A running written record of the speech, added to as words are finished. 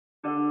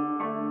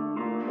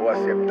o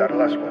aceptar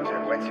las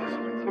consecuencias.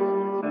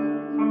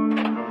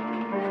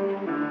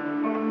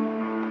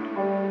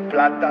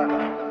 Plata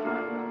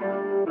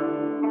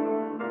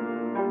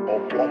o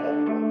plomo.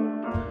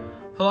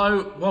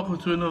 Hello, welcome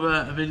to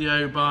another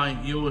video by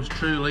yours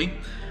truly.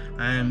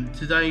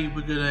 Today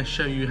we're going to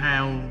show you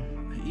how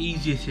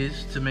easy it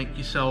is to make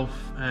yourself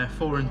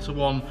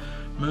 4-into-1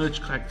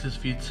 merge collectors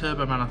for your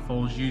turbo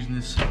manifolds using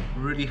this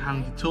really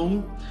handy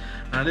tool.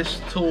 Now this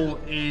tool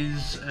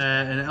is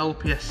an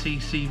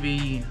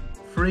LPS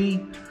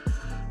CCFV3.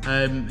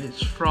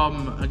 It's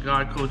from a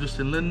guy called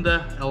Justin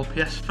Linder,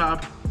 LPS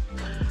Fab.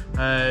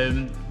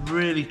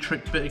 Really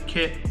trick bit of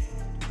kit,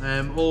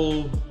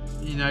 all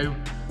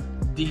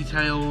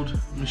detailed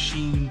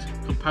machined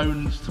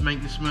components to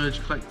make this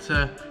merge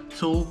collector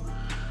tool.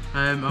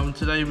 And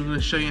today we're going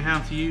to show you how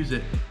to use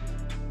it.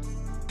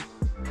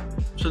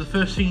 So the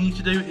first thing you need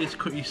to do is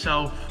cut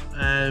yourself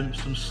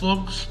some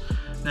slugs.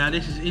 Now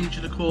this is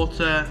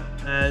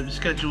 1.25"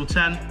 schedule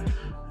 10,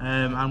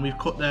 and we've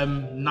cut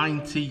them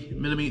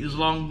 90mm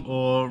long,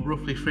 or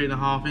roughly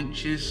 3.5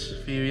 inches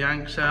for you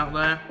Yanks out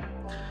there.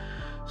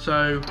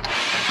 So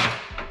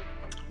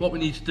what we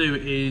need to do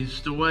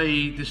is, the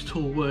way this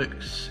tool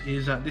works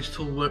is that this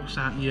tool works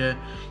out your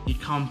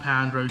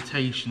compound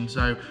rotation.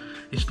 So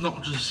it's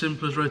not just as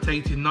simple as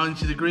rotating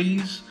 90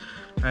 degrees.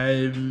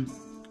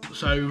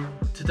 So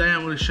today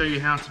I'm going to show you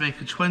how to make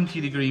a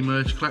 20-degree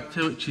merge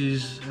collector, which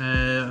is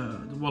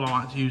what I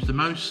like to use the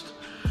most.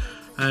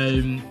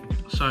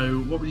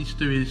 So what we need to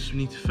do is we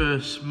need to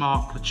first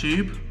mark the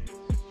tube.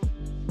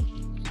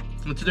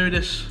 And to do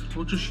this,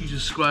 we'll just use a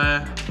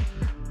square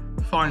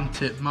fine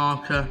tip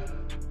marker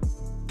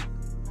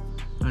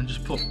and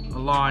just put a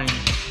line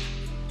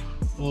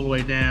all the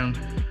way down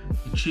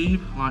the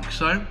tube like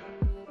so.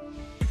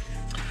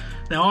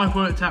 Now I've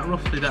worked out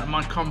roughly that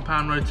my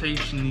compound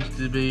rotation needs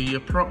to be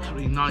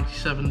approximately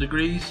 97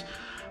 degrees.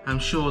 I'm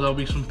sure there'll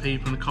be some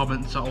people in the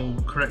comments that will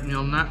correct me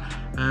on that,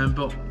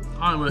 but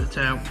I worked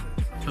out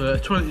for a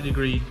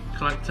 20-degree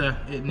collector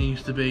it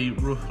needs to be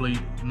roughly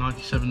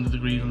 97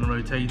 degrees on the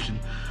rotation.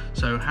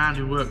 So how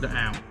do we work that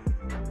out?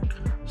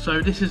 So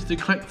this is the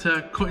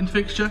collector cutting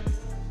fixture,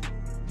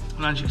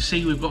 and as you can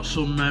see we've got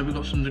some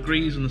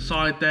degrees on the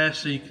side there,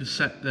 so you can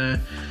set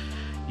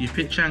your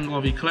pitch angle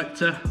of your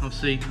collector.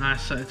 Obviously I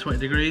set at 20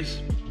 degrees,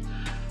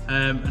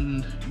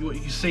 and what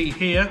you can see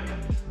here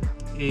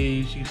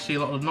is you can see a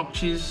lot of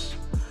notches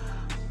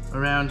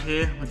around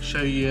here which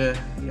show you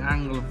your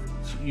angle of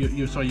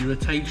your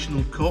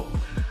rotational cut,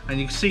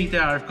 and you can see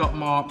there I've got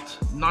marked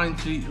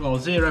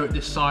 0 at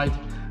this side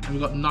and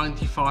we've got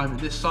 95 at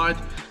this side.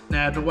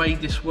 Now the way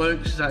this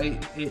works is that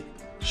it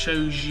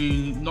shows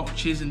you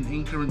notches in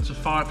increments of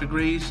 5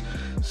 degrees,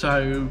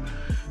 so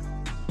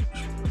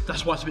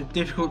that's why it's a bit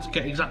difficult to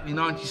get exactly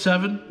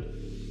 97.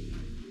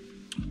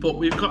 But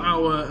we've got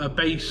our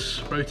base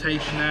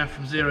rotation there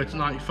from 0 to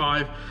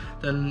 95,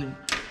 then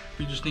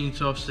we just need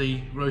to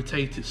obviously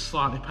rotate it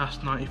slightly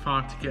past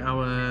 95 to get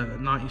our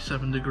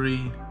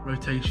 97-degree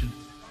rotation.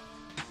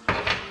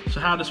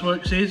 So how this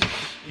works is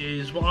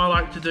what I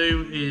like to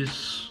do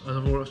is, as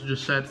I've already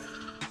just said,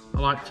 I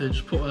like to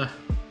just put a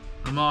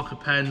marker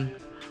pen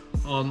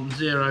on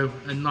 0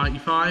 and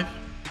 95.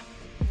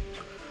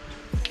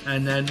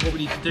 And then what we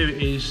need to do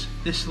is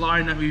this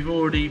line that we've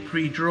already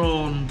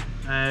pre-drawn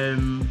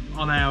on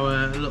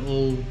our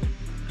little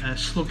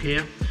slug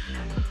here.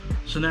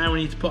 So now we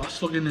need to put our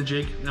slug in the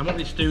jig. Now what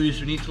we need to do is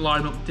we need to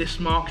line up this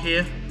mark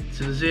here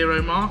to the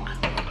 0 mark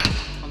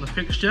on the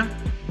fixture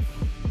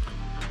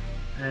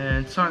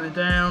and tighten it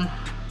down,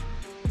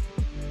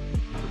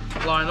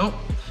 line up,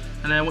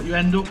 and then what you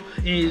end up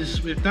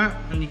is with that,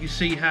 and you can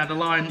see how the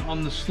line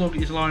on the slug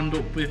is lined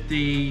up with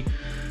the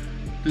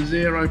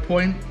 0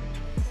 point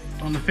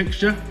on the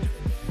fixture.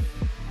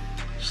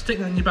 Stick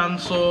that in your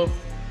bandsaw,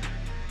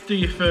 do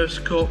your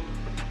first cut,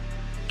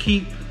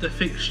 keep the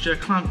fixture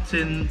clamped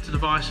in to the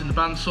vise in the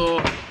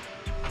bandsaw,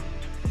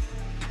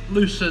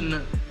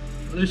 loosen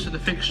the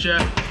fixture.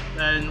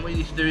 Then what you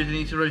need to do is you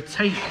need to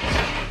rotate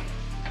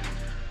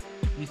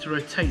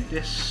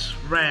this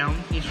round.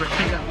 You need to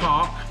rotate that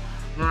mark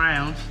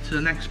round to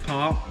the next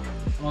part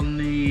on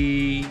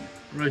the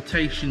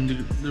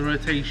rotation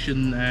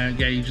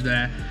gauge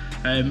there.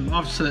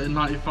 I've set it at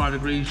 95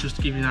 degrees just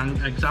to give you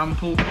an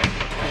example,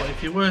 but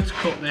if you were to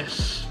cut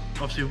this,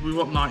 obviously we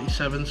want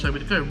 97, so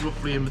we'd go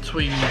roughly in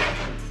between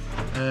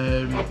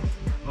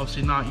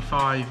obviously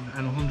 95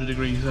 and 100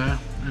 degrees there,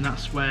 and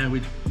that's where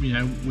we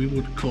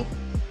would cut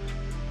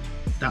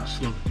that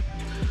slug.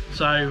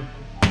 So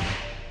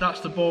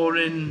that's the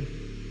boring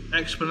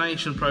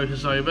explanation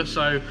process over.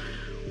 So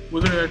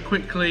we're going to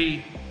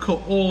quickly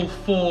cut all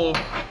 4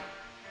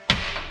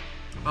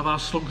 of our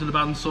slugs in the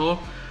bandsaw,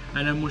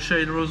 and then we'll show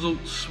you the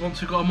results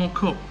once we've got them all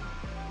cut.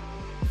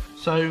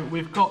 So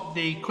we've got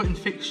the cutting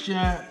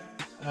fixture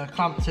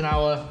clamped in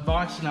our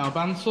vise in our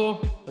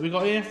bandsaw that we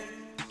got here,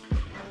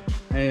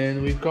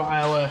 and we've got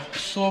our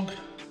slug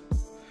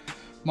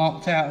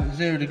marked out at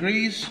 0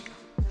 degrees.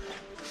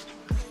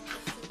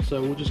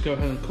 So we'll just go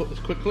ahead and cut this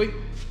quickly.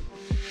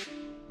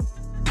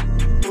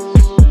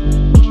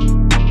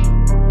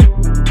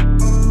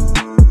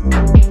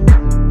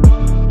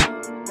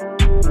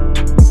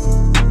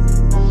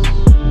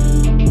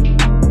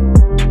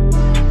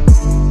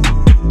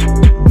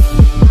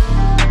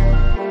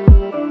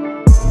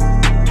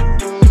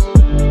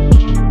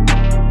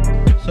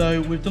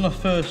 we've done a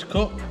first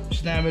cut,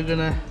 so now we're going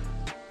to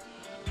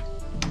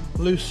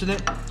loosen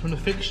it from the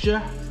fixture.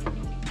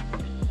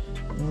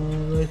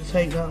 I'm going to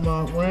take that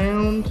mark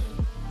round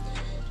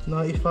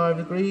 95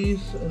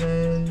 degrees and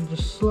then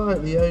just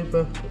slightly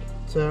over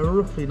to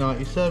roughly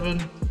 97.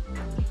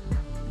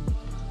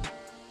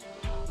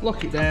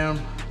 Lock it down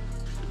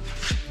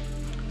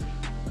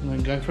and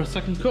then go for a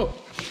second cut.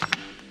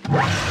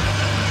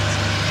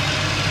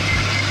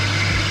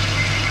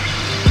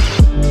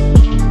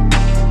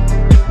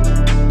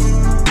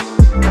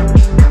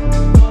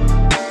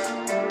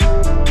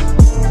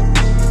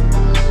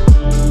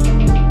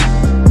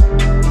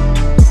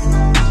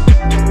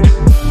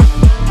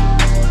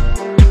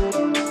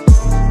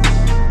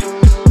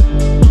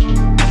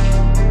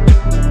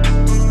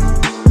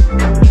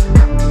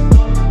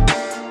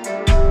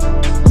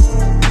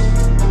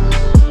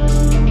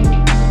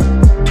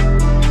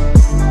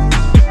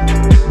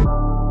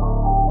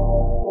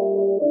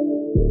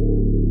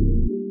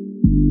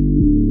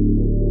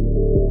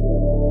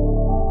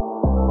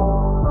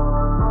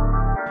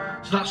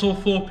 So that's all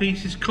 4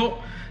 pieces cut.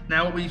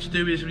 Now what we need to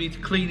do is we need to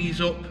clean these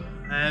up,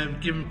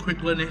 give them a quick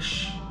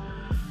linish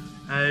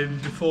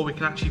before we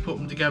can actually put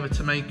them together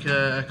to make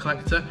a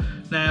collector.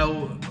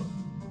 Now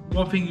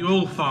one thing you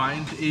will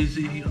find is,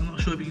 I'm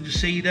not sure if you can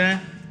just see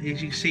there,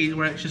 is you can see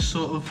where it's just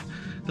sort of,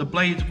 the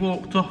blades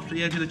walked off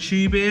the edge of the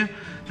tube here.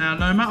 Now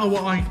no matter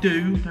what I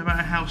do, no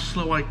matter how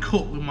slow I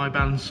cut with my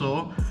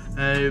bandsaw,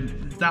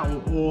 that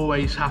will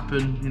always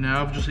happen. You know,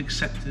 I've just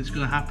accepted it's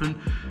going to happen.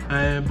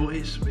 But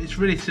it's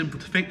really simple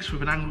to fix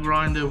with an angle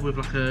grinder, with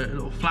like a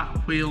little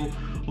flat wheel,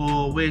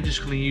 or we're just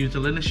going to use the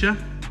linisher.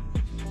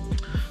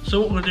 So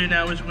what we're going to do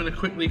now is we're going to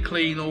quickly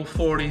clean all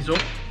 4 of these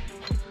up,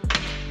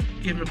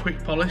 give them a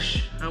quick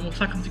polish, and we'll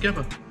tack them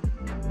together.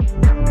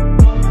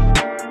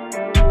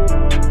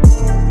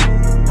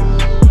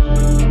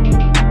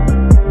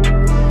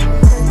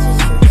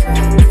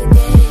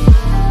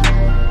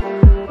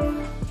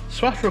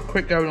 So after a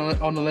quick go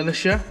on the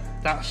linisher,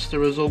 that's the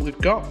result we've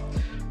got.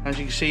 As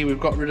you can see, we've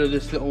got rid of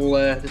this little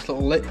lip,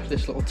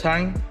 this little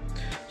tang.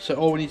 So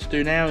all we need to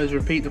do now is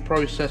repeat the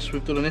process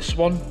we've done on this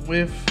one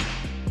with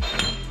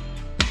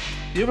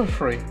the other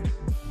 3.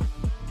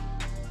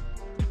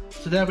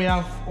 So there we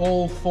have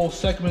all 4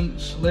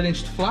 segments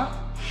linished flat,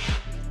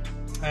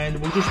 and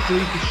we'll just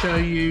briefly show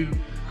you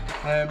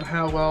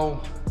how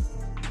well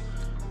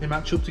they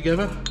match up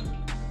together.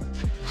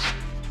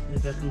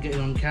 If I can get it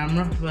on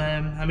camera.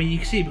 I mean, you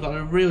can see we've got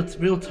a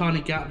real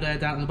tiny gap there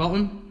down at the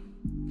bottom.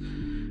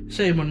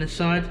 Same on this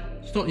side.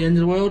 It's not the end of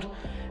the world.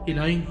 You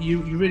know,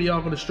 you really are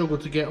going to struggle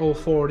to get all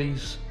 4 of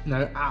these, you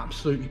know,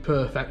 absolutely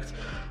perfect.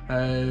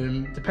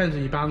 Depends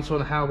on your bandsaw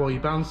and how well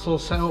your bandsaw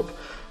set up.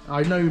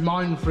 I know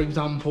mine, for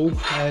example, you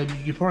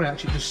can probably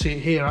actually just see it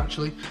here.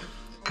 Actually,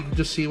 you can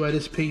just see where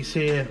this piece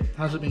here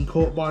hasn't been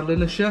caught by the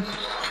linisher,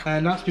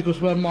 and that's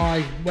because when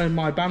my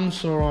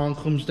bandsaw arm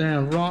comes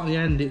down right at the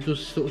end, it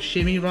does sort of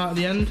shimmy right at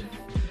the end,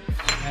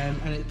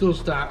 and it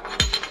does that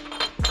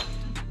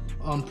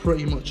on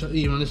pretty much,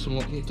 even on this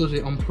one, it does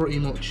it on pretty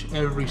much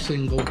every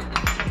single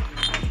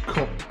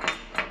cut.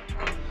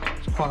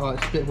 It's quite like,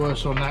 it's a bit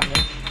worse on that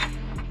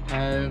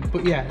one,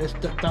 but yeah,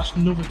 that's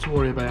nothing to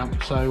worry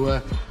about.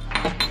 So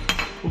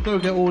we'll go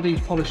get all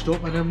these polished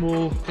up and then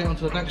we'll get on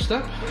to the next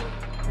step.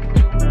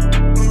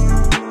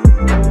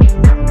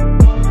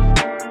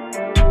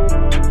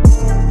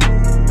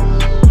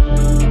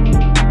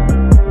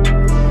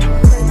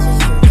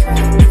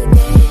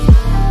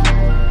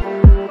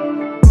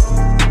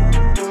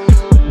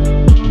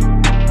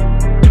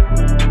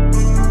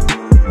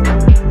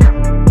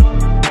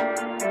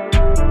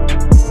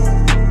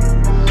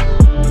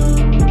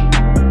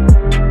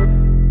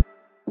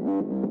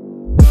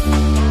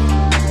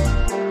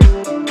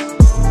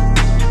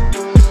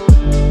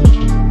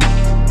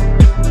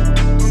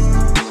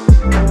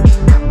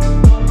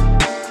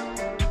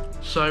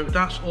 So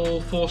that's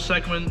all 4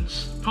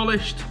 segments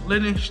polished,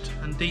 linished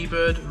and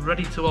deburred,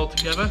 ready to weld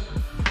together.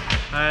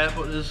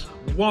 But there's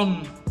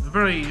one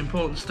very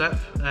important step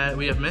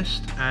we have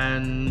missed,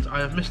 and I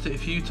have missed it a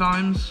few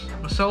times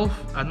myself.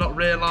 I've not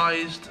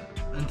realised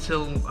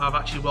until I've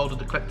actually welded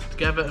the collector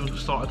together and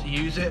started to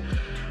use it.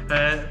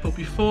 But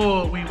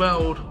before we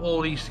weld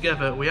all these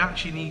together, we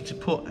actually need to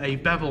put a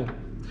bevel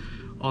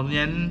on the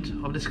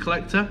end of this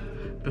collector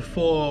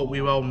before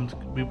we weld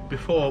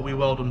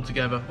them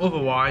together.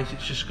 Otherwise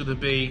it's just going to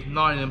be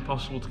nigh on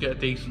impossible to get a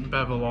decent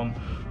bevel on,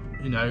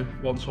 you know,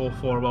 once all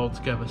 4 are welded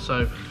together.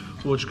 So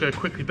we'll just go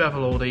quickly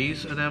bevel all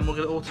these and then we'll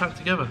get it all tacked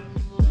together.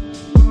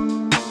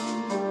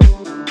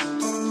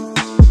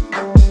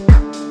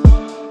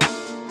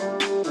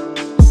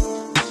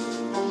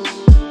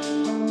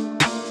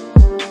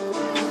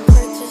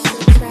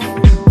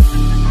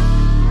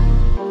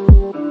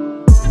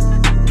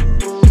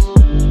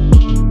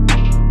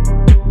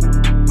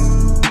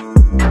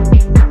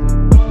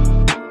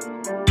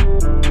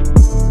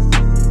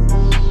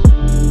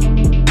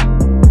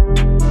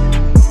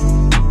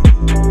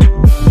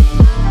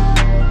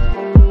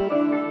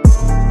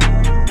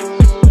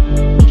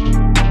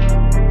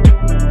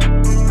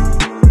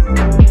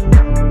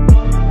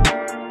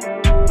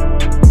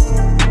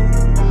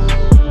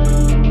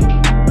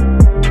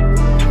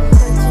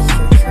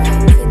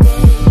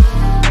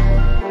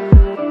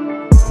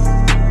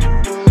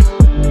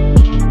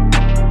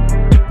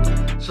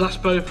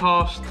 both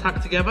halves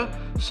tacked together.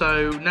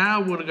 So now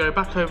we're going to go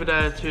back over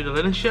there to the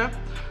Lincolnshire,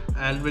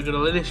 and we're going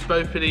to linish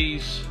both of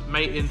these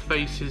mating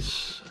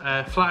faces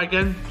flat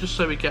again, just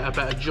so we get a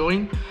better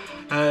join.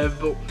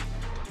 But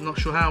I'm not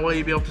sure how well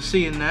you'll be able to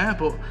see in there,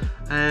 but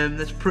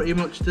there's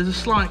a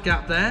slight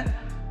gap there.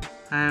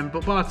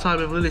 But by the time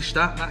we've linished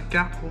that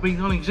gap will be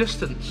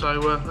non-existent. So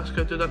let's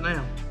go do that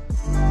now.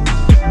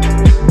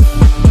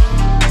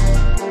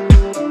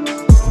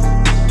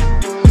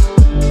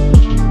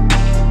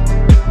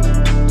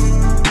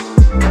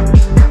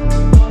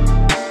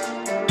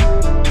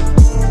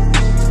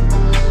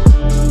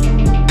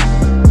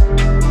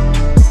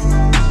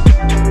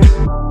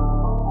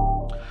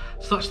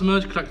 So that's the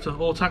merge collector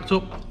all tacked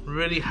up.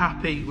 Really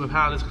happy with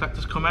how this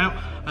collector's come out.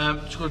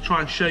 Just going to try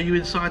and show you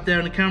inside there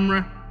on the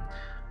camera.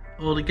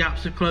 All the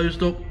gaps are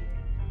closed up.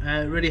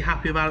 Really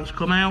happy with how it's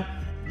come out.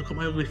 Look at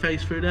my ugly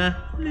face through there.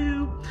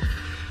 Hello.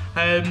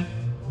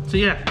 So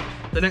yeah,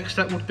 the next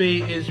step would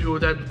be we will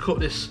then cut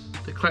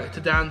the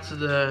collector down to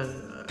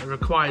the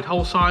required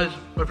hole size,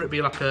 whether it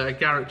be like a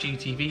Garrett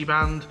GTV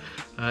band,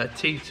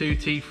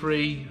 T2,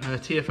 T3,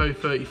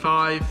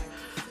 TFO35,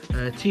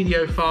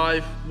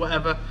 TDO5,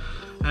 whatever.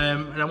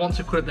 And then once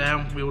we cut it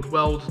down, we would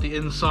weld the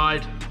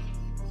inside,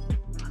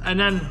 and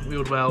then we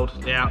would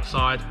weld the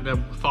outside, and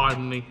then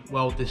finally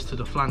weld this to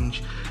the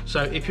flange.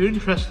 So if you're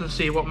interested in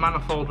seeing what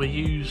manifold we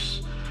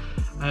use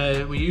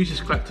this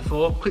collector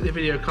for, click the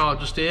video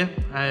card just here.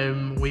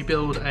 We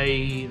build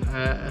a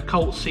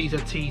Colt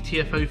CZT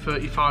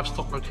TFO35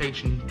 stock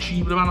location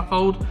tubular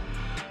manifold,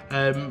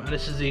 and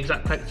this is the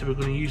exact collector we're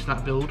going to use in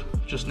that build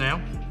just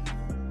now.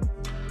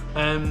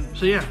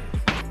 So yeah.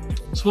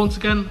 So once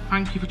again,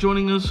 thank you for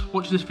joining us,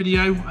 watching this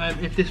video.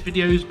 If this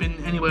video has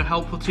been anywhere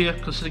helpful to you,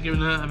 consider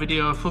giving a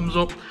video a thumbs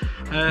up.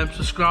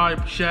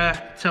 Subscribe,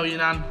 share, tell your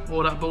nan,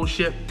 all that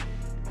bullshit.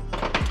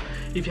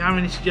 If you have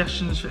any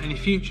suggestions for any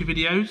future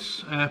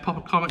videos, pop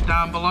a comment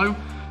down below.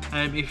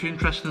 If you're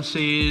interested in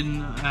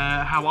seeing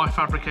how I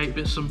fabricate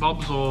bits and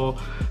bobs or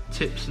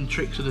tips and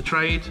tricks of the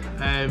trade,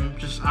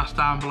 just ask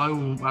down below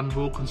and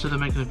we'll consider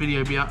making a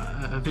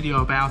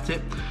video about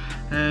it.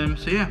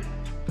 So yeah.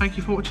 Thank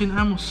you for watching,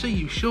 and we'll see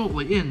you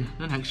shortly in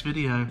the next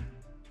video.